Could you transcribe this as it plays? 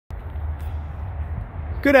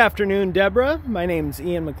Good afternoon, Deborah. My name's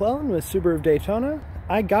Ian McClellan with Subaru of Daytona.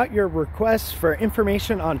 I got your request for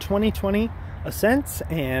information on 2020 Ascents,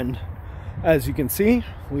 and as you can see,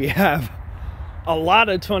 we have a lot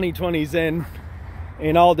of 2020s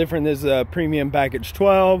in all different. This is a premium package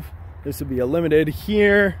 12. This would be a limited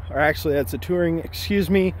here, or actually that's a touring, excuse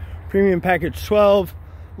me, premium package 12,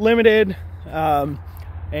 limited. And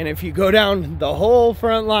if you go down the whole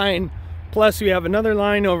front line, plus we have another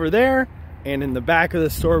line over there, and in the back of the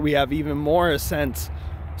store we have even more Ascents.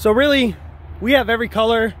 So really, we have every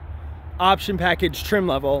color option package trim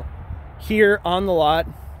level here on the lot.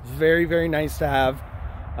 Very, very nice to have,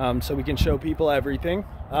 so we can show people everything.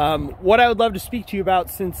 What I would love to speak to you about,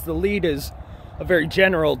 since the lead is a very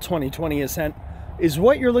general 2020 Ascent, is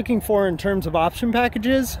what you're looking for in terms of option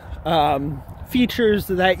packages, features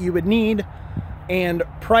that you would need, and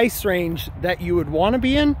price range that you would want to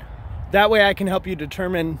be in. That way I can help you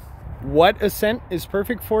determine what Ascent is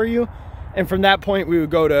perfect for you, and from that point we would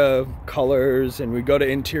go to colors and we go to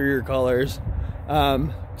interior colors.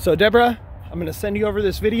 So Deborah, I'm going to send you over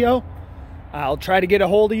this video. I'll try to get a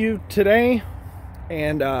hold of you today,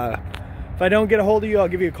 and if I don't get a hold of you, I'll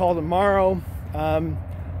give you a call tomorrow.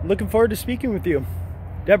 Looking forward to speaking with you.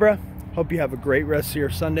 Deborah, hope you have a great rest of your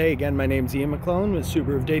Sunday. Again, my name's Ian McClellan with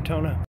Subaru of Daytona.